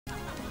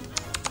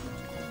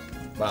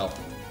Well,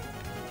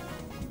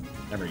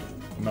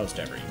 most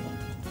every one.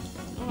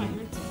 Oh, I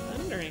heard some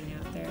thundering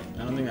out there.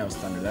 I don't think that was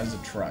thunder. That was a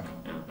truck.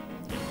 Oh.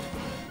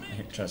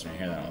 Trust me, I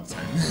hear that all the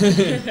time.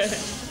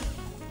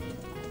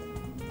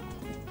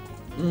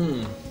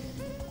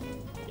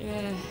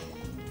 Yeah.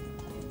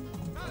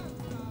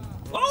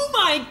 Oh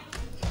my!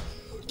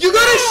 You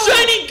got a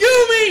shiny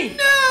Goomy!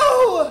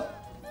 No!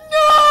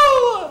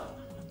 No!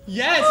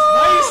 Yes!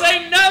 Why are you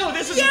saying no?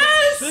 This is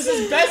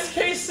Yes! best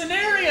case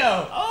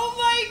scenario! Oh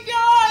my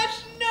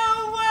gosh!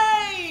 No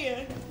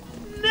way!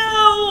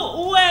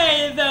 No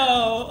way,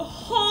 though!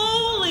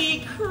 Holy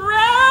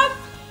crap!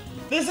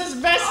 This is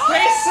best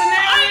case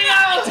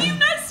scenario! Do you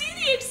not see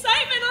the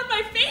excitement on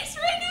my face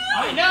right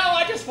now? I know,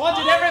 I just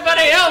wanted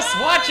everybody else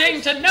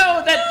watching to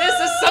know that this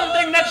is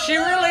something that she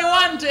really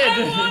wanted!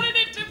 I wanted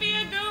it to be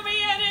a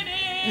Goomy, and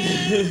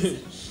it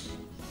is!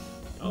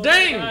 Oh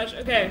Dang! my gosh,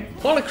 okay.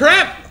 Holy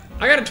crap!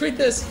 I gotta tweet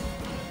this.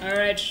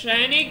 Alright,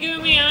 shiny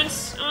Goomy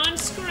on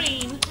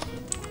screen.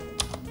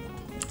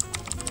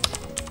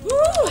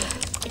 Woo!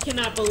 I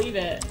cannot believe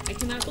it. I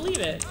cannot believe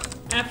it.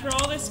 After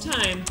all this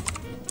time.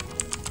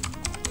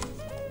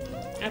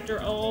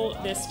 After all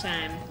this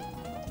time.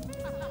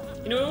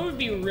 You know, it would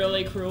be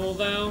really cruel,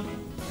 though,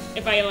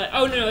 if I let...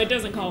 Oh, no, it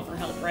doesn't call for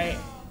help, right?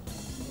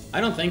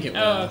 I don't think it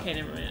will. Oh, okay,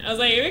 never mind. I was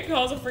like, if it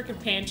calls a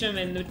freaking Pancham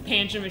and the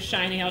Pancham is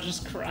shiny, I'll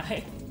just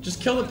cry.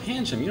 Just kill the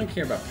Pancham. You don't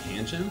care about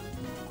Pancham.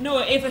 No,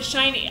 if a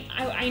shiny...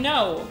 I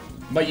know.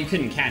 But you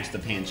couldn't catch the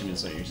Pancham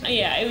is what you're saying.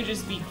 Yeah, it would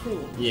just be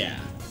cruel. Yeah.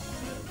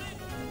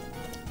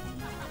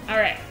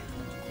 Alright.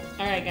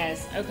 Alright,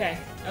 guys. Okay.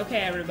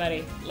 Okay,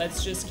 everybody.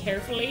 Let's just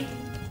carefully...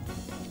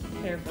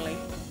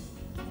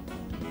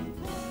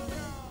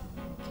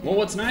 Well,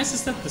 what's nice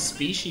is that the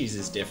species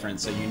is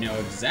different, so you know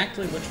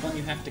exactly which one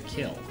you have to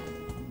kill.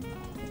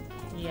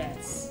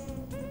 Yes.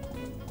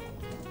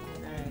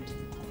 Alright.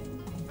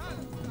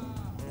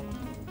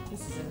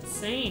 This is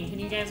insane. Can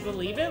you guys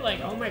believe it? Like,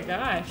 oh my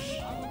gosh.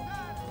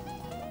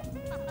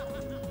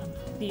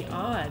 The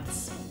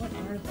odds. What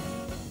are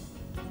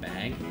they?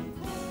 Bag?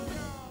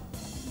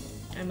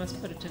 I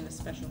must put it in a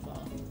special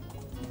ball.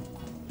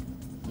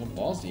 What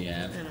balls do you I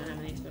have? don't have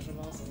any special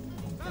balls.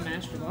 A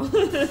master ball.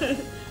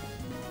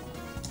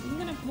 I'm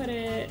gonna put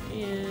it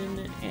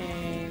in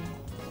a...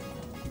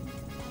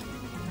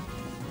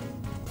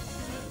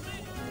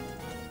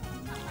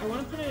 I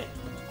want to put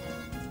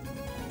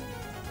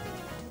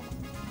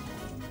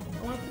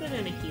it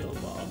in a heal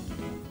ball.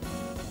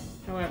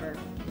 However,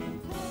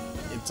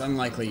 It's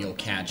unlikely you'll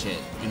catch it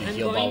in a I'm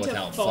heal ball going to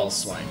without false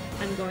swipe.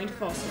 I'm going to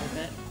false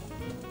swipe it.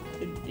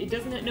 It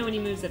doesn't know any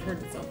moves that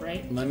hurt itself,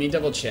 right? Let me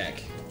double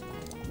check.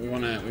 We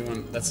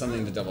want, that's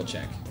something to double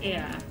check.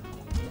 Yeah.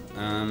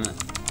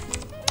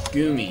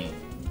 Goomy.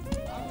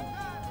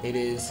 It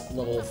is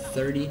level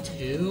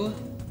 32,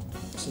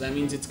 so that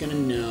means it's gonna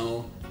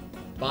know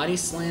Body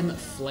Slam,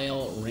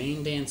 Flail,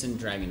 Rain Dance, and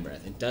Dragon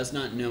Breath. It does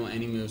not know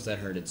any moves that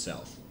hurt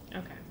itself.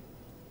 Okay.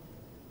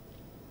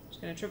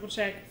 Just gonna triple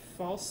check,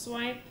 false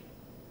swipe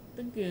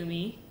the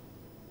Goomy.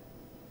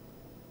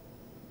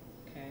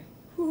 Okay.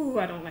 Whew,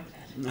 I don't like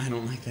that. I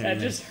don't like that That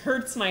either. just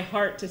hurts my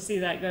heart to see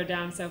that go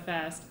down so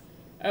fast.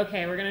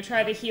 Okay, we're gonna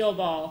try the heal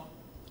ball.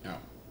 Oh.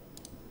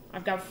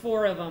 I've got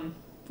 4 of them.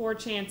 4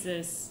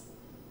 chances.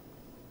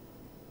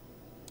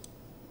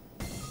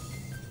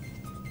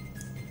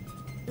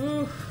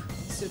 Ooh,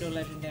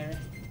 pseudo-legendary.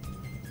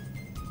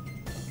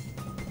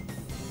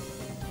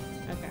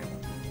 Okay.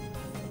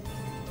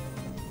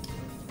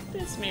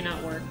 This may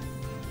not work.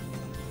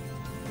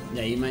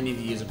 Yeah, you might need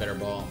to use a better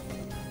ball.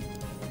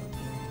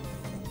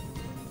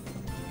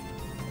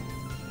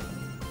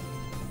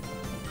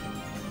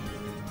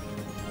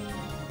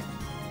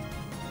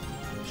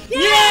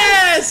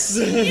 Yes!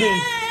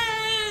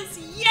 Yes!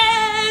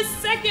 Yes!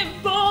 Second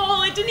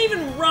ball! It didn't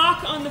even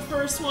rock on the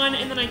first one,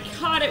 and then I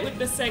caught it with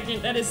the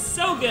second. That is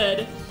so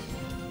good.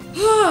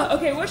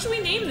 Okay, what should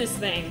we name this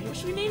thing? What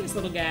should we name this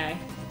little guy?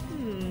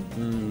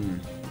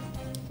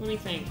 Let me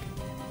think.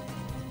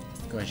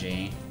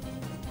 Squishy.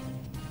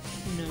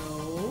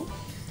 No.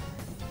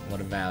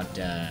 What about,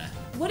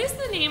 What is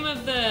the name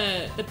of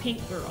the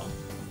pink girl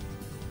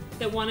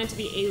that wanted to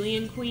be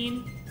Alien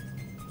Queen?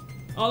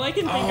 All I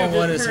can think of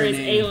what of is her her is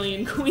name?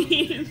 Alien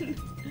Queen.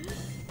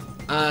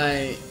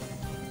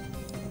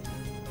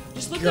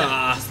 Just look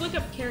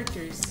up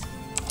characters.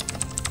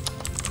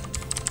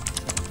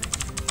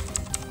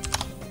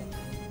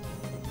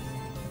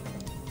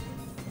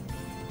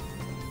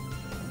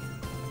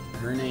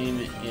 Her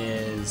name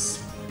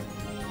is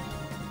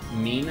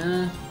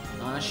Mina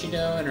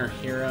Ashido, and her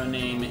hero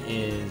name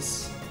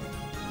is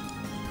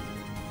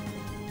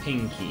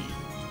Pinky.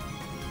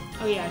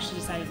 Oh yeah, she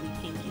decided to be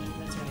Pinky.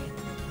 That's right.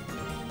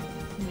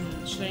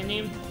 Should I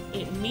name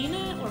it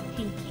Mina or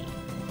Pinky?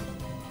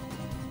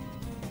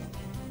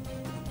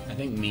 I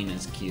think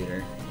Mina's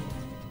cuter.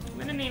 I'm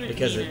gonna name it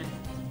Because Mina.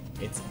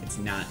 it's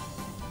not.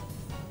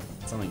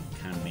 It's only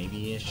kind of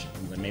maybe-ish,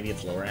 but maybe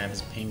its lower half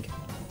is pink.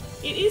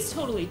 It is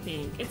totally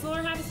pink. Its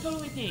lower half is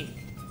totally pink.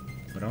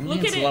 But only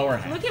Look its at it. lower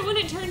half. Look at when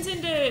it turns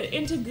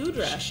into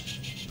Gudra.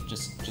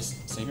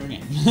 Just say her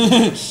name.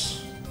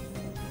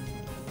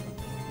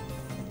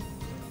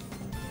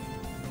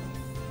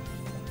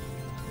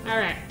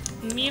 Alright.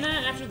 Mina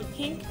after the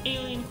pink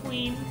alien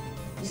queen.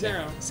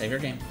 0. Save your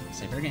game.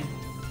 Save your game.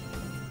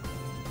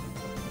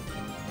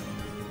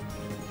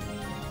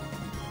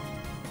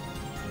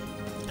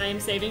 I am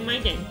saving my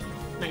game.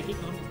 Might be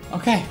gone.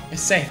 Okay,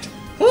 it's saved.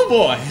 Oh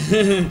boy!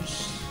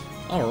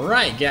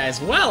 Alright, guys.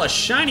 Well, a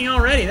shiny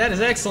already. That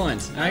is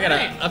excellent. I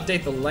gotta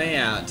update the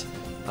layout.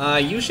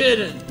 You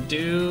should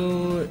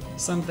do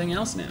something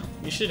else now.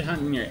 You should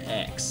hunt in your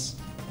X.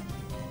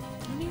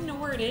 I don't even know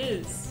where it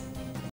is.